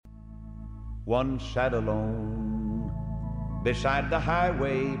One sat alone beside the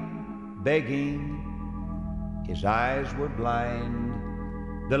highway, begging. His eyes were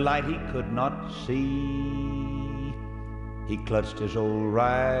blind, the light he could not see. He clutched his old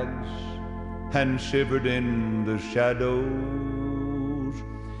rags and shivered in the shadows.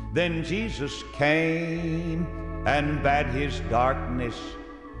 Then Jesus came and bade his darkness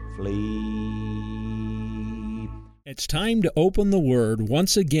flee. It's time to open the Word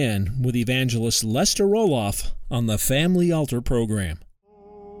once again with Evangelist Lester Roloff on the Family Altar program.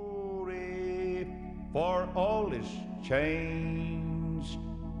 Glory, for all is changed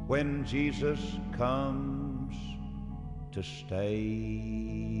when Jesus comes to stay.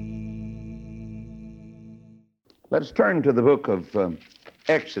 Let's turn to the book of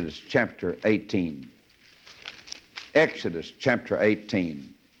Exodus chapter 18. Exodus chapter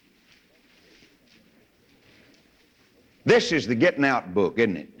 18. This is the getting out book,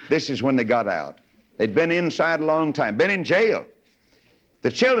 isn't it? This is when they got out. They'd been inside a long time, been in jail. The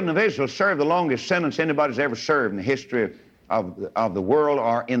children of Israel served the longest sentence anybody's ever served in the history of the world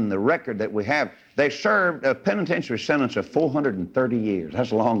or in the record that we have. They served a penitentiary sentence of 430 years. That's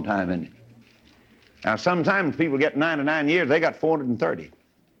a long time, isn't it? Now, sometimes people get 99 years, they got 430.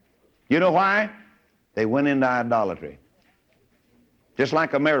 You know why? They went into idolatry. Just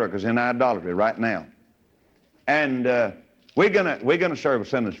like America's in idolatry right now. And we're gonna serve a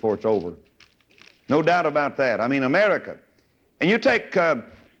sentence before it's over. No doubt about that. I mean, America. And you take, a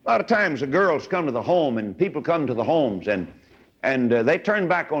lot of times the girls come to the home and people come to the homes and they turn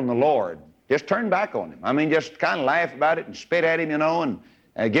back on the Lord. Just turn back on him. I mean, just kind of laugh about it and spit at him, you know,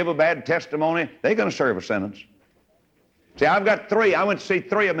 and give a bad testimony. They're going to serve a sentence. See, I've got three. I went to see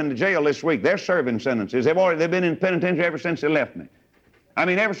three of them in the jail this week. They're serving sentences. They've been in penitentiary ever since they left me. I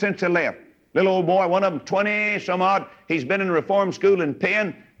mean, ever since they left. Little old boy, one of them 20 some odd. He's been in reform school in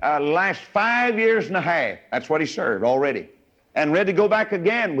Penn last 5 years and a half. That's what he served already. And ready to go back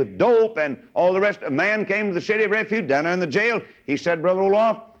again with dope and all the rest. A man came to the city of refuge down there in the jail. He said, Brother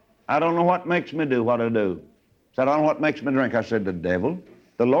Roloff, I don't know what makes me do what I do. He said, I don't know what makes me drink. I said, the devil.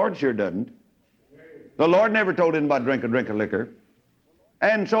 The Lord sure doesn't. The Lord never told anybody to drink of liquor.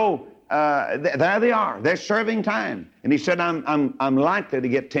 And so there they are. They're serving time. And he said, I'm likely to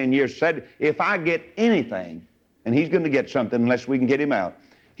get 10 years. Said, if I get anything, and he's going to get something unless we can get him out.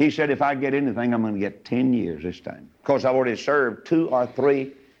 He said, if I get anything, I'm going to get 10 years this time. Because I've already served 2 or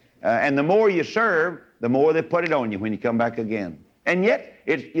 3. And the more you serve, the more they put it on you when you come back again. And yet,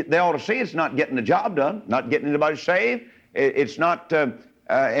 they ought to see it's not getting the job done, not getting anybody saved. It's not...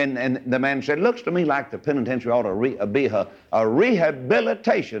 And the man said, looks to me like the penitentiary ought to be a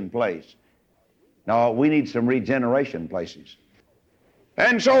rehabilitation place. No, we need some regeneration places.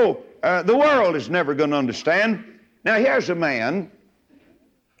 And so the world is never going to understand. Now here's a man,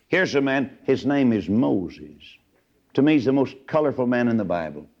 his name is Moses. To me, he's the most colorful man in the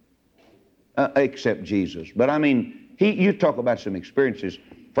Bible, except Jesus. But I mean, you talk about some experiences.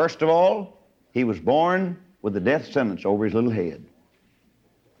 First of all, he was born with the death sentence over his little head.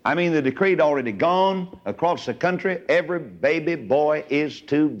 I mean, the decree had already gone across the country. Every baby boy is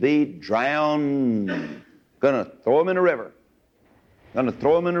to be drowned. Gonna throw him in a river. Gonna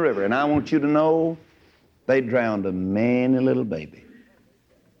throw him in a river. And I want you to know, they drowned a many little baby.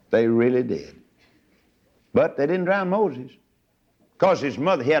 They really did. But they didn't drown Moses. Because his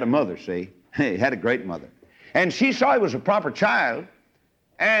mother, he had a mother, see? He had a great mother. And she saw he was a proper child.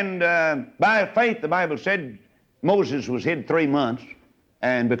 And by faith, the Bible said, Moses was hid 3 months.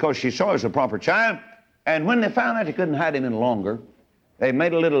 And because she saw he was a proper child, and when they found out they couldn't hide him any longer, they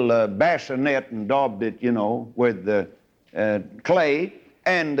made a little bassinet and daubed it, you know, with clay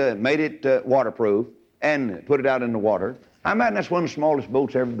and made it waterproof and put it out in the water. I imagine that's one of the smallest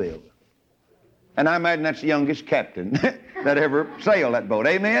boats ever built. And I imagine that's the youngest captain that ever sailed that boat.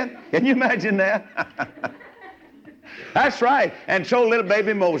 Amen? Can you imagine that? That's right. And so little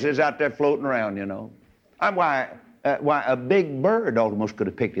baby Moses out there floating around, you know. Why, a big bird almost could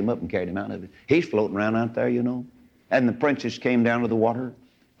have picked him up and carried him out of it. He's floating around out there, you know. And the princess came down to the water,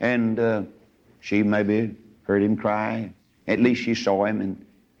 and she maybe heard him cry. At least she saw him,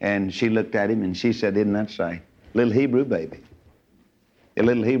 and she looked at him, and she said, isn't that say? Little Hebrew baby. A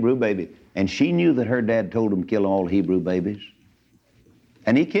little Hebrew baby. And she knew that her dad told him to kill all Hebrew babies.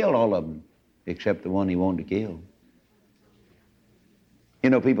 And he killed all of them, except the one he wanted to kill. You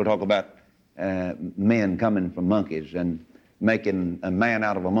know, people talk about men coming from monkeys and making a man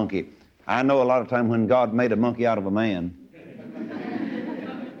out of a monkey. I know a lot of time when God made a monkey out of a man.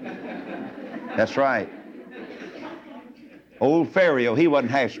 That's right. Old Pharaoh, he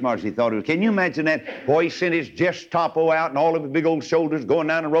wasn't half smart as he thought he was. Can you imagine that? Boy, he sent his Gestapo out and all of his big old shoulders going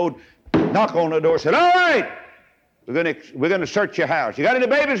down the road. knock on the door, said, all right, we're going to search your house. You got any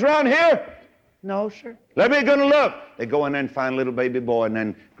babies around here? No, sir. Let me go and look. They go in there and find a little baby boy and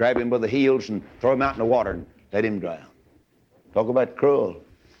then grab him by the heels and throw him out in the water and let him drown. Talk about cruel.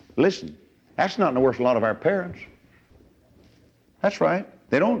 Listen, that's not in the worst of a lot of our parents. That's right.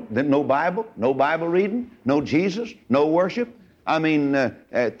 They no Bible, no Bible reading, no Jesus, no worship. I mean,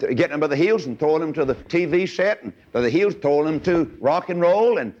 getting them by the heels and throwing them to the TV set, and by the heels throwing them to rock and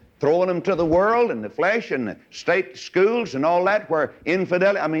roll, and throwing them to the world and the flesh and the state schools and all that where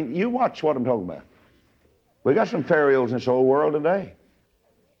infidelity. I mean, you watch what I'm talking about. We got some Pharaohs in this old world today.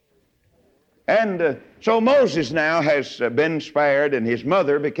 And so Moses now has been spared, and his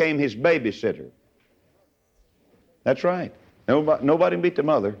mother became his babysitter. That's right. Nobody beat the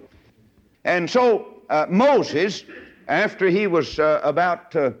mother. And so Moses, after he was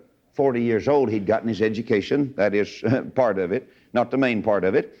about 40 years old, he'd gotten his education. That is part of it, not the main part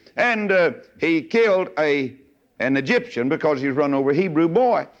of it. And he killed an Egyptian because he was run over a Hebrew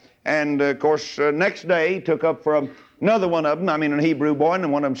boy. And, of course, next day he took up for another one of them, a Hebrew boy,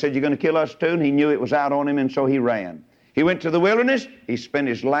 and one of them said, you're going to kill us too? And he knew it was out on him, and so he ran. He went to the wilderness. He spent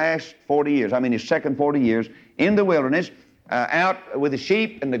his last 40 years, his second 40 years in the wilderness, out with the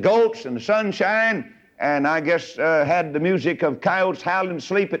sheep and the goats and the sunshine, and I guess had the music of coyotes howling to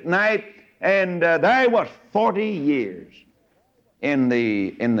sleep at night. And there he was, 40 years in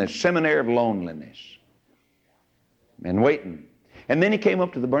the seminary of loneliness and waiting. And then he came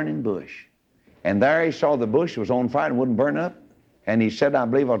up to the burning bush, and there he saw the bush was on fire and wouldn't burn up. And he said, I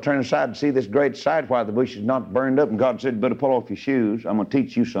believe I'll turn aside and see this great sight while the bush is not burned up. And God said, you better pull off your shoes. I'm going to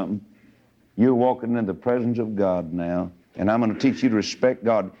teach you something. You're walking in the presence of God now, and I'm going to teach you to respect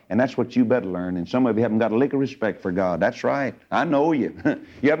God. And that's what you better learn. And some of you haven't got a lick of respect for God. That's right. I know you.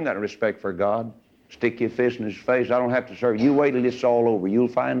 You haven't got a respect for God. Stick your fist in his face. I don't have to serve. You wait till it's all over. You'll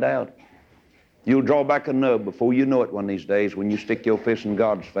find out. You'll draw back a nub before you know it one of these days when you stick your fist in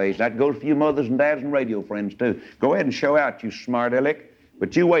God's face. That goes for you mothers and dads and radio friends too. Go ahead and show out, you smart aleck.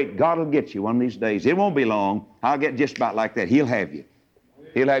 But you wait. God will get you one of these days. It won't be long. I'll get just about like that. He'll have you.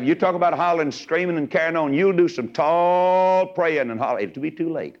 He'll have you. You talk about hollering, screaming, and carrying on. You'll do some tall praying and hollering. It'll be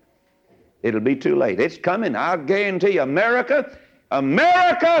too late. It'll be too late. It's coming. I'll guarantee you. America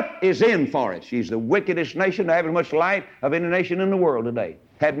is in for it. She's the wickedest nation to have as much light of any nation in the world today.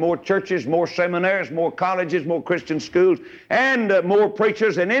 Had more churches, more seminaries, more colleges, more Christian schools, and more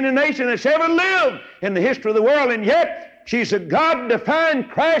preachers than any nation that's ever lived in the history of the world. And yet, she's a God-defying,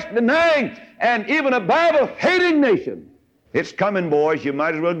 Christ-denying, and even a Bible-hating nation. It's coming, boys. You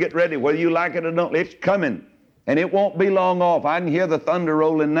might as well get ready, whether you like it or not. It's coming. And it won't be long off. I can hear the thunder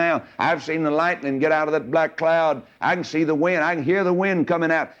rolling now. I've seen the lightning get out of that black cloud. I can see the wind. I can hear the wind coming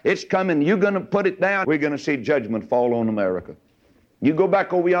out. It's coming. You're going to put it down. We're going to see judgment fall on America. You go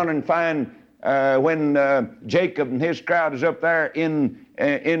back over yonder and find when Jacob and his crowd is up there in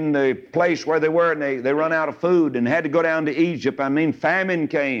the place where they were, and they run out of food and had to go down to Egypt. Famine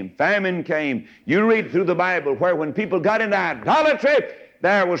came. You read through the Bible where when people got into idolatry,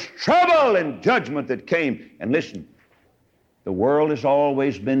 there was trouble and judgment that came. And listen, the world has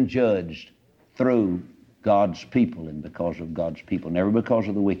always been judged through God's people and because of God's people, never because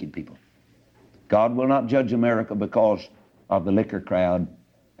of the wicked people. God will not judge America because of the liquor crowd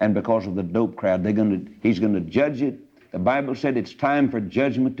and because of the dope crowd. He's going to judge it. The Bible said it's time for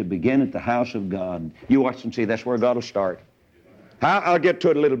judgment to begin at the house of God. You watch and see, that's where God will start. I'll get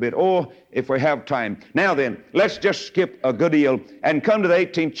to it a little bit, if we have time. Now then, let's just skip a good deal and come to the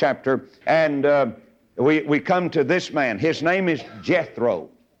 18th chapter, and we come to this man. His name is Jethro.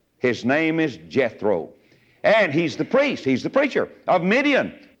 His name is Jethro. And he's the priest. He's the preacher of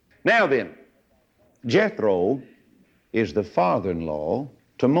Midian. Now then, Jethro is the father-in-law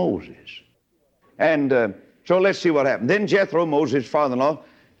to Moses. And so let's see what happened. Then Jethro, Moses' father-in-law,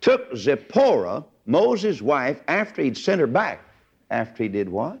 took Zipporah, Moses' wife, after he'd sent her back. After he did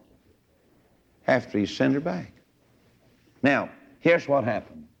what? After he sent her back. Now, here's what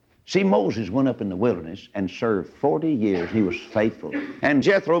happened. See, Moses went up in the wilderness and served 40 years. He was faithful. And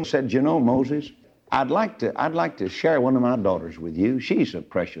Jethro said, you know, Moses, I'd like to share one of my daughters with you. She's a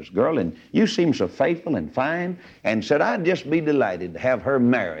precious girl, and you seem so faithful and fine. And said, I'd just be delighted to have her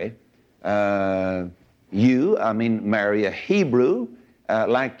marry marry a Hebrew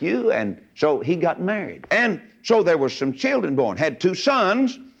like you. And so he got married. And so there were some children born. Had two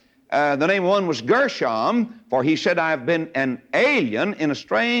sons. The name of one was Gershom, for he said, I've been an alien in a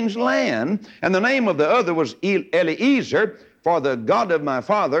strange land. And the name of the other was Eliezer, for the God of my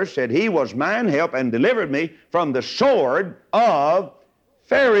father said he was mine help and delivered me from the sword of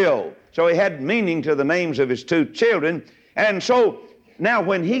Pharaoh. So he had meaning to the names of his two children. And so Now,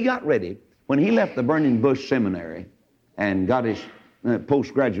 when he got ready, when he left the Burning Bush Seminary and got his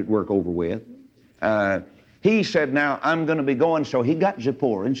postgraduate work over with, he said, now, I'm going to be going. So he got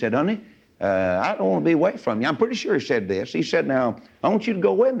Zipporah and said, honey, I don't want to be away from you. I'm pretty sure he said this. He said, now, I want you to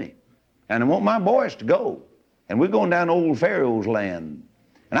go with me. And I want my boys to go. And we're going down to old Pharaoh's land.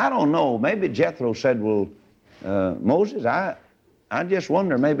 And I don't know, maybe Jethro said, well, Moses, I just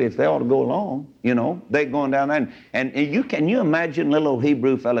wonder maybe if they ought to go along. You know, they're going down there. And can you imagine little old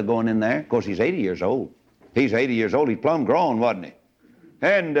Hebrew fella going in there? Of course, he's 80 years old. He's 80 years old. He's plumb grown, wasn't he?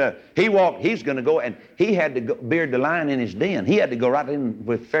 And he's going to go, and he had to beard the lion in his den. He had to go right in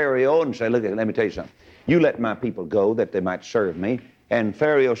with Pharaoh and say, look, let me tell you something. You let my people go that they might serve me. And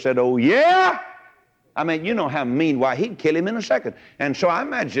Pharaoh said, oh, yeah? I mean, you know how mean, why, he'd kill him in a second. And so I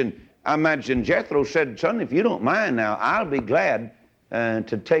imagine Jethro said, son, if you don't mind now, I'll be glad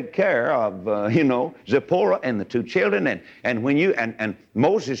to take care of, Zipporah and the two children. And when you, and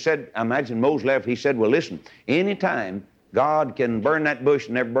Moses said, I imagine Moses left, he said, well, listen, anytime God can burn that bush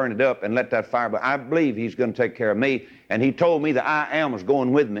and never burn it up and let that fire burn, I believe he's going to take care of me. And he told me that I am was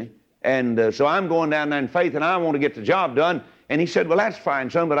going with me. And so I'm going down there in faith, and I want to get the job done. And he said, well, that's fine,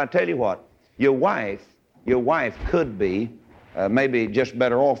 son, but I tell you what, your wife could be maybe just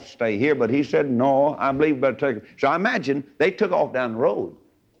better off to stay here. But he said, no, I believe we better take her. So I imagine they took off down the road.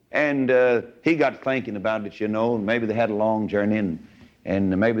 And he got thinking about it, and maybe they had a long journey,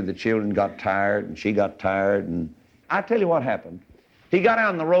 and maybe the children got tired, and she got tired. And I tell you what happened. He got out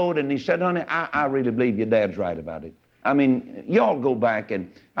on the road, and he said, honey, I really believe your dad's right about it. I mean, y'all go back,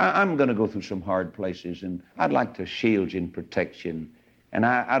 and I'm going to go through some hard places, and I'd like to shield you and protect you. And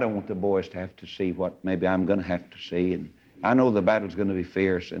I don't want the boys to have to see what maybe I'm going to have to see. And I know the battle's going to be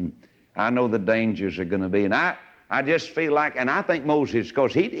fierce, and I know the dangers are going to be. And I just feel like, and I think Moses,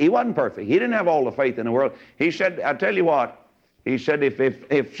 because he wasn't perfect. He didn't have all the faith in the world. He said, I tell you what, he said, if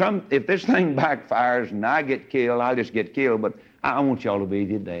this thing backfires and I get killed, I'll just get killed, but I want y'all to be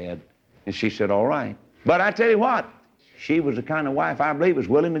your dad. And she said, all right. But I tell you what, she was the kind of wife I believe was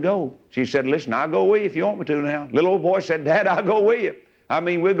willing to go. She said, listen, I'll go with you if you want me to now. Little old boy said, Dad, I'll go with you. I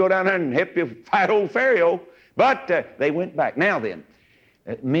mean, we'll go down there and help you fight old Pharaoh. But they went back. Now then,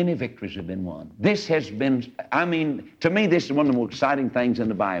 many victories have been won. This has been, I mean, to me, this is one of the most exciting things in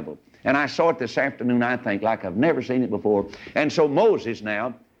the Bible. And I saw it this afternoon, I think, like I've never seen it before. And so Moses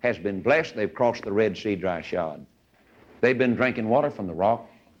now has been blessed. They've crossed the Red Sea dry shod. They've been drinking water from the rock.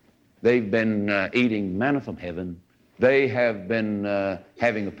 They've been eating manna from heaven. They have been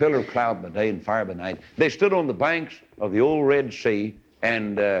having a pillar of cloud by day and fire by night. They stood on the banks of the old Red Sea,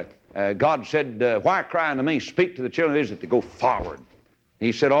 and God said, why cry unto me? Speak to the children of Israel to go forward.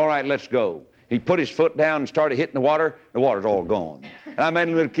 He said, all right, let's go. He put his foot down and started hitting the water. The water's all gone. And I made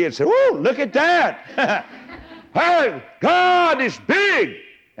a little kid say, whoa, look at that. Hey, God is big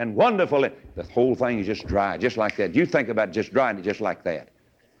and wonderful. The whole thing is just dry, just like that. You think about just drying it just like that.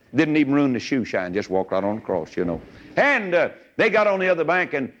 Didn't even ruin the shoe shine, just walked right on across, And they got on the other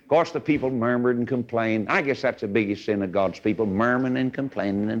bank, and of course the people murmured and complained. I guess that's the biggest sin of God's people, murmuring and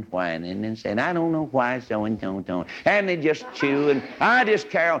complaining and whining and saying, I don't know why so and so. And they just chew, and I just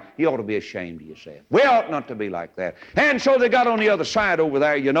carol. You ought to be ashamed of yourself. We ought not to be like that. And so they got on the other side over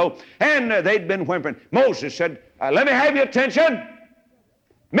there, and they'd been whimpering. Moses said, let me have your attention.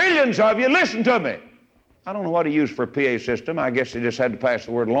 Millions of you, listen to me. I don't know what he used for a PA system. I guess he just had to pass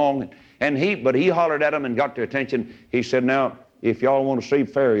the word along. But he hollered at them and got their attention. He said, now, if y'all want to see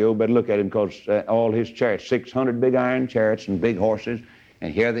Pharaoh, better look at him, because all his chariots, 600 big iron chariots and big horses,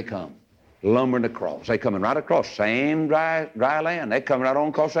 and here they come, lumbering across. They coming right across, same dry land. They coming right on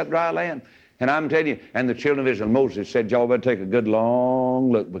across that dry land. And I'm telling you, and the children of Israel, Moses said, y'all better take a good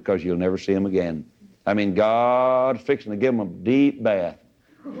long look, because you'll never see them again. I mean, God's fixing to give them a deep bath.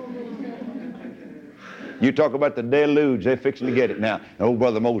 You talk about the deluge, they're fixing to get it now. And old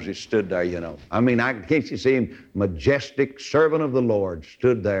brother Moses stood there, I mean, can't you see him? Majestic servant of the Lord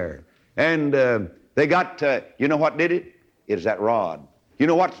stood there. And they got, you know what did it? It's that rod. You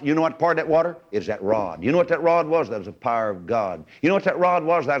know what part of that water? It's that rod. You know what that rod was? That was the power of God. You know what that rod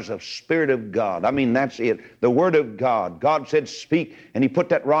was? That was the Spirit of God. I mean, that's it. The Word of God. God said, speak, and he put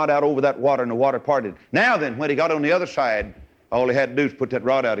that rod out over that water, and the water parted. Now then, when he got on the other side, all he had to do is put that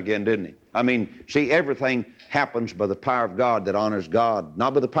rod out again, didn't he? I mean, see, everything happens by the power of God that honors God,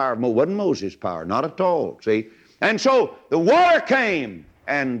 not by the power of Moses. It wasn't Moses' power, not at all, see? And so the water came,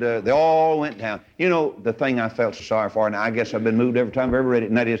 and they all went down. The thing I felt so sorry for, and I guess I've been moved every time I've ever read it,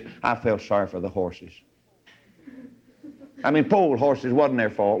 and that is I felt sorry for the horses. I mean, poor old horses wasn't their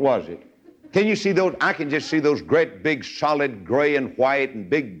fault, was it? Can you see those? I can just see those great big solid gray and white and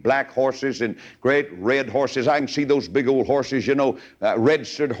big black horses and great red horses. I can see those big old horses, you know,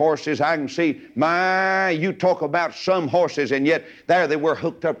 registered horses. I can see, you talk about some horses, and yet there they were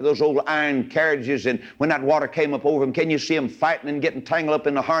hooked up to those old iron carriages, and when that water came up over them, can you see them fighting and getting tangled up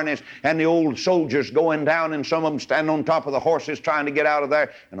in the harness, and the old soldiers going down, and some of them standing on top of the horses trying to get out of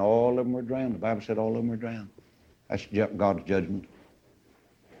there, and all of them were drowned. The Bible said all of them were drowned. That's God's judgment.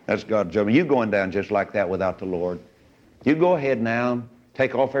 That's God's judgment. You going down just like that without the Lord. You go ahead now,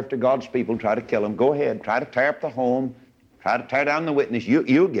 take off after God's people, try to kill them. Go ahead, try to tear up the home, try to tear down the witness.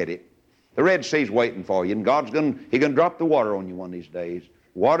 You'll get it. The Red Sea's waiting for you, and He's going to drop the water on you one of these days.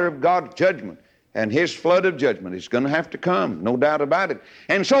 Water of God's judgment, and His flood of judgment is going to have to come, no doubt about it.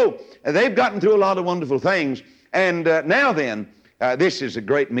 And so they've gotten through a lot of wonderful things, and now then, this is a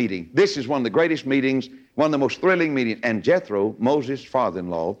great meeting. This is one of the greatest meetings, one of the most thrilling meetings. And Jethro, Moses'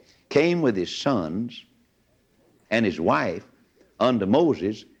 father-in-law, came with his sons and his wife unto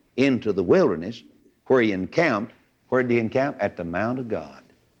Moses into the wilderness, where he encamped. Where did he encamp? At the Mount of God.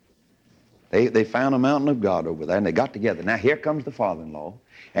 They found a mountain of God over there, and they got together. Now here comes the father-in-law,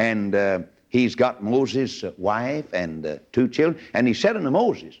 and he's got Moses' wife and 2 children. And he said unto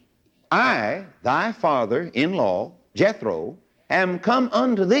Moses, I, thy father-in-law, Jethro, am come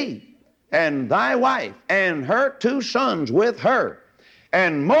unto thee, and thy wife, and her 2 sons with her.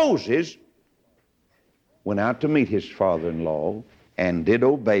 And Moses went out to meet his father-in-law and did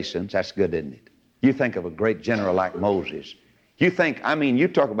obeisance. That's good, isn't it? You think of a great general like Moses. You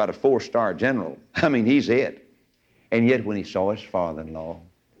talk about a 4-star general. He's it. And yet when he saw his father-in-law,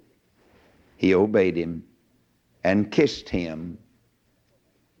 he obeyed him and kissed him.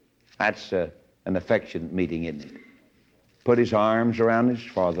 That's an affectionate meeting, isn't it? Put his arms around his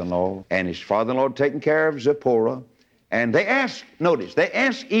father-in-law, and his father-in-law taking care of Zipporah. And they asked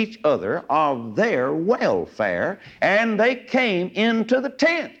each other of their welfare, and they came into the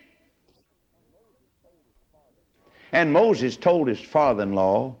tent. And Moses told his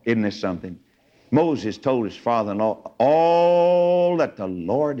father-in-law, isn't this something? Moses told his father-in-law all that the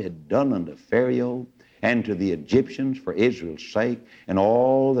Lord had done unto Pharaoh and to the Egyptians for Israel's sake, and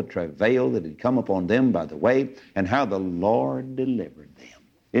all the travail that had come upon them by the way, and how the Lord delivered them.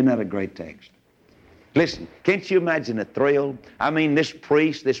 Isn't that a great text? Listen, can't you imagine the thrill? This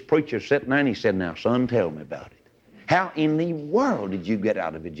preacher sitting there, and he said, now, son, tell me about it. How in the world did you get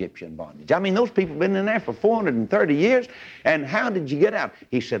out of Egyptian bondage? Those people have been in there for 430 years, and how did you get out?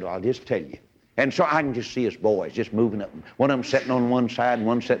 He said, well, I'll just tell you. And so I can just see his boys just moving up. One of them sitting on one side and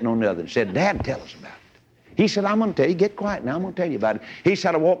one sitting on the other, and said, Dad, tell us about it. He said, I'm going to tell you. Get quiet now. I'm going to tell you about it. He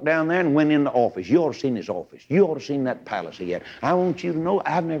said, I walked down there and went in the office. You ought to seen his office. You ought to seen that palace he had. I want you to know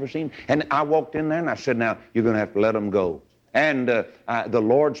I've never seen. And I walked in there and I said, now, you're going to have to let them go. And the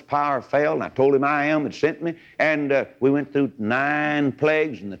Lord's power fell, and I told him I am had sent me. And we went through 9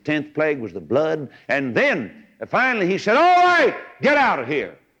 plagues, and the 10th plague was the blood. And then finally he said, all right, get out of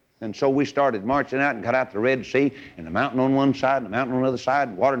here. And so we started marching out and got out the Red Sea, and the mountain on one side and the mountain on the other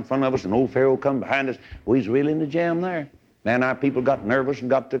side, water in front of us, and old Pharaoh come behind us. We was really in the jam there. Man, our people got nervous and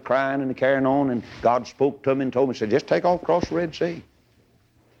got to crying and to carrying on, and God spoke to me and told me, said, just take off across the Red Sea.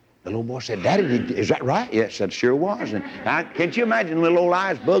 The little boy said, Daddy, is that right? Yes, that sure was. And can't you imagine little old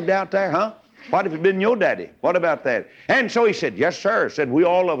eyes bugged out there, huh? What if it had been your daddy? What about that? And so he said, yes, sir. Said, we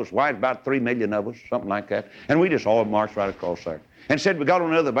all of us, why, about 3 million of us, something like that. And we just all marched right across there. And said, we got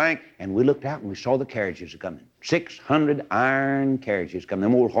on the other bank, and we looked out, and we saw the carriages coming. 600 iron carriages coming.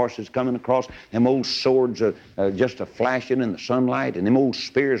 Them old horses coming across, them old swords just a-flashing in the sunlight, and them old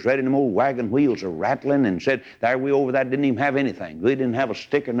spears ready, and them old wagon wheels are rattling, and said, there we over there didn't even have anything. We didn't have a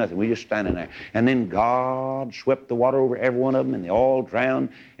stick or nothing. We just standing there. And then God swept the water over every one of them, and they all drowned,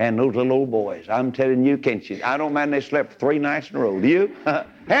 and those little old boys, I'm telling you, can't you? I don't mind they slept 3 nights in a row. Do you?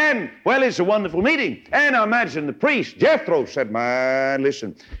 And, well, it's a wonderful meeting. And I imagine the priest, Jethro, said, man,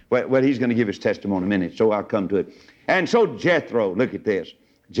 listen. Well, he's going to give his testimony in a minute, so I'll come to it. And so Jethro, look at this.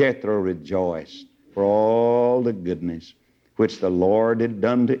 Jethro rejoiced for all the goodness which the Lord had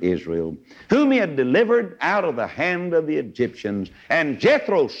done to Israel, whom he had delivered out of the hand of the Egyptians. And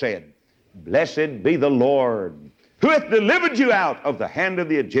Jethro said, blessed be the Lord, who hath delivered you out of the hand of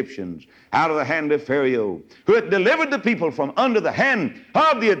the Egyptians, out of the hand of Pharaoh, who hath delivered the people from under the hand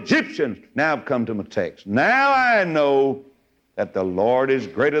of the Egyptians. Now I've come to my text. Now I know that the Lord is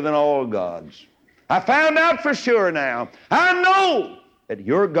greater than all gods. I found out for sure now. I know that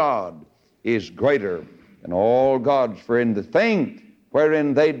your God is greater than all gods, for in the thing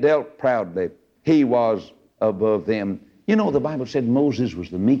wherein they dealt proudly, he was above them. You know, the Bible said Moses was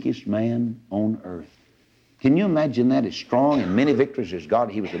the meekest man on earth. Can you imagine that? As strong and many victories as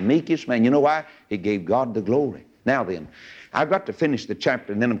God. He was the meekest man. You know why? He gave God the glory. Now then, I've got to finish the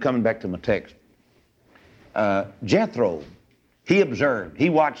chapter, and then I'm coming back to my text. Jethro, he observed, he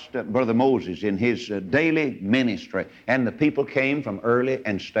watched Brother Moses in his daily ministry, and the people came from early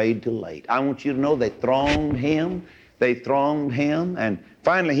and stayed till late. I want you to know they thronged him, and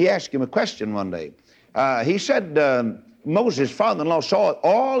finally he asked him a question one day. He said, Moses' father-in-law saw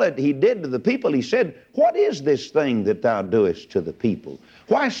all that he did to the people. He said, what is this thing that thou doest to the people?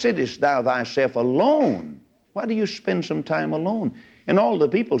 Why sittest thou thyself alone? Why do you spend some time alone? And all the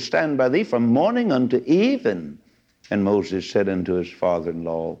people stand by thee from morning unto even. And Moses said unto his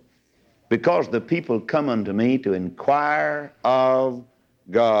father-in-law, because the people come unto me to inquire of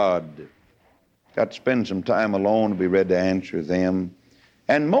God. Got to spend some time alone to be ready to answer them.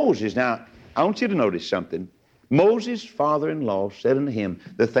 And Moses, now, I want you to notice something. Moses' father-in-law said unto him,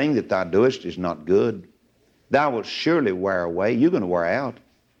 the thing that thou doest is not good. Thou wilt surely wear away. You're going to wear out.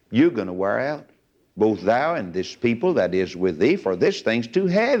 You're going to wear out. Both thou and this people that is with thee, for this thing's too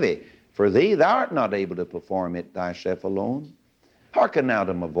heavy for thee. Thou art not able to perform it thyself alone. Hearken now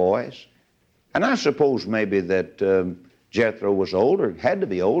to my voice. And I suppose maybe that Jethro was older, had to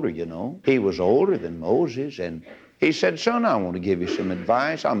be older, you know. He was older than Moses, and he said, son, I want to give you some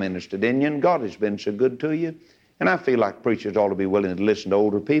advice. I'm interested in you, and God has been so good to you. And I feel like preachers ought to be willing to listen to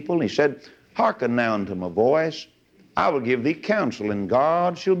older people. And he said, hearken now unto my voice. I will give thee counsel, and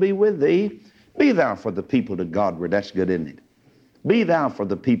God shall be with thee. Be thou for the people to Godward. That's good, isn't it? Be thou for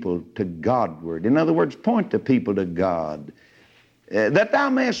the people to Godward. In other words, point the people to God. That thou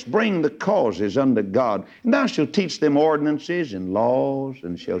mayest bring the causes unto God. And thou shalt teach them ordinances and laws,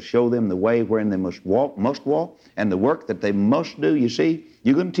 and shalt show them the way wherein they must walk, and the work that they must do. You see,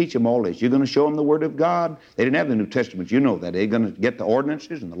 you're going to teach them all this. You're going to show them the Word of God. They didn't have the New Testament. You know that. They're going to get the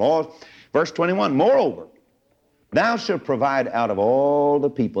ordinances and the laws. Verse 21, moreover, thou shalt provide out of all the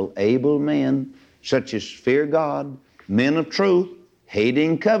people able men, such as fear God, men of truth,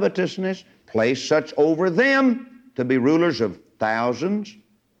 hating covetousness, place such over them to be rulers of thousands,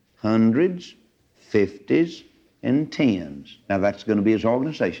 hundreds, fifties, and tens. Now that's going to be his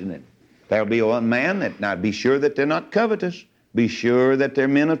organization then. There'll be one man that, now be sure that they're not covetous. Be sure that they're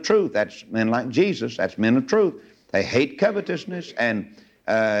men of truth. That's men like Jesus. That's men of truth. They hate covetousness, and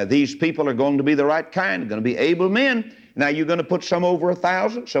these people are going to be the right kind. They're going to be able men. Now you're going to put some over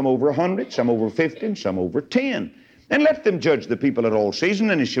 1,000, some over 100, some over 50, and some over 10. And let them judge the people at all seasons,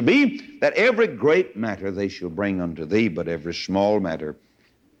 and it shall be that every great matter they shall bring unto thee, but every small matter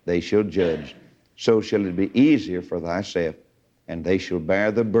they shall judge. So shall it be easier for thyself, and they shall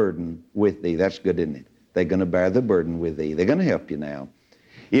bear the burden with thee. That's good, isn't it? They're going to bear the burden with thee. They're going to help you now.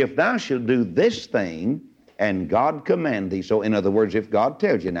 If thou shalt do this thing, and God command thee. So in other words, if God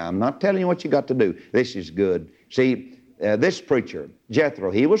tells you, now I'm not telling you what you got to do. This is good. See, this preacher,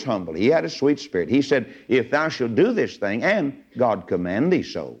 Jethro, he was humble. He had a sweet spirit. He said, if thou shalt do this thing, and God command thee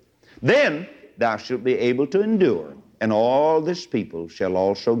so, then thou shalt be able to endure, and all this people shall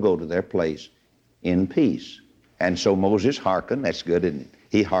also go to their place in peace. And so Moses hearkened. That's good, isn't it?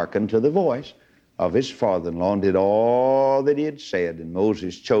 He hearkened to the voice of his father-in-law and did all that he had said. And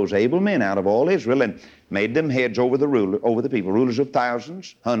Moses chose able men out of all Israel and made them heads over the people, rulers of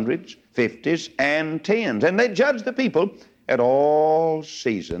thousands, hundreds, fifties, and tens. And they judged the people at all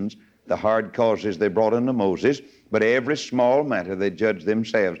seasons. The hard causes they brought unto Moses, but every small matter they judged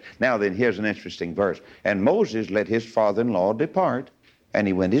themselves. Now then, here's an interesting verse. And Moses let his father-in-law depart, and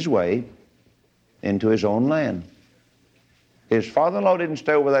he went his way into his own land. His father-in-law didn't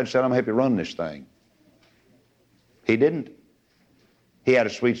stay over there and said, I'm happy to run this thing. He didn't. He had a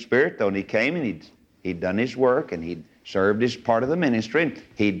sweet spirit, though, and he came and he'd done his work, and he'd served his part of the ministry, and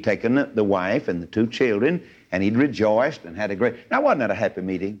he'd taken the wife and the 2 children, and he'd rejoiced and had a great... Now, wasn't that a happy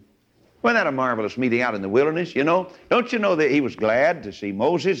meeting? Wasn't that a marvelous meeting out in the wilderness, you know? Don't you know that he was glad to see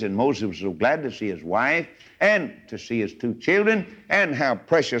Moses, and Moses was so glad to see his wife, and to see his 2 children, and how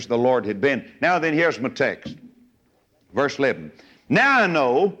precious the Lord had been. Now then, here's my text. Verse 11. Now I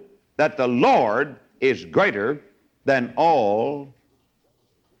know that the Lord is greater than all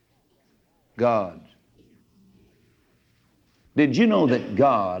gods. Did you know that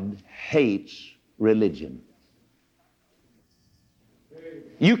God hates religion?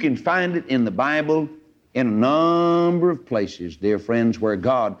 You can find it in the Bible in a number of places, dear friends, where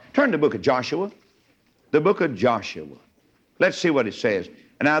God... Turn to the book of Joshua. The book of Joshua. Let's see what it says.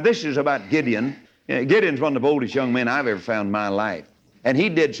 Now, this is about Gideon. Gideon's one of the boldest young men I've ever found in my life. And he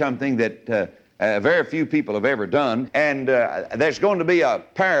did something that very few people have ever done. And there's going to be a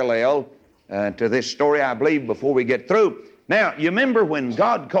parallel to this story, I believe, before we get through. Now, you remember when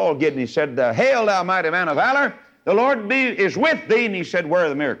God called Gideon, he said, Hail, thou mighty man of valor, the Lord is with thee. And he said, where are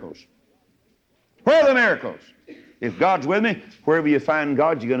the miracles? Where are the miracles? If God's with me, wherever you find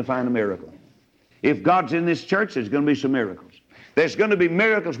God, you're going to find a miracle. If God's in this church, there's going to be some miracles. There's going to be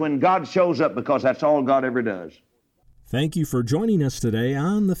miracles when God shows up, because that's all God ever does. Thank you for joining us today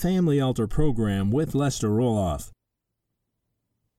on the Family Altar program with Lester Roloff.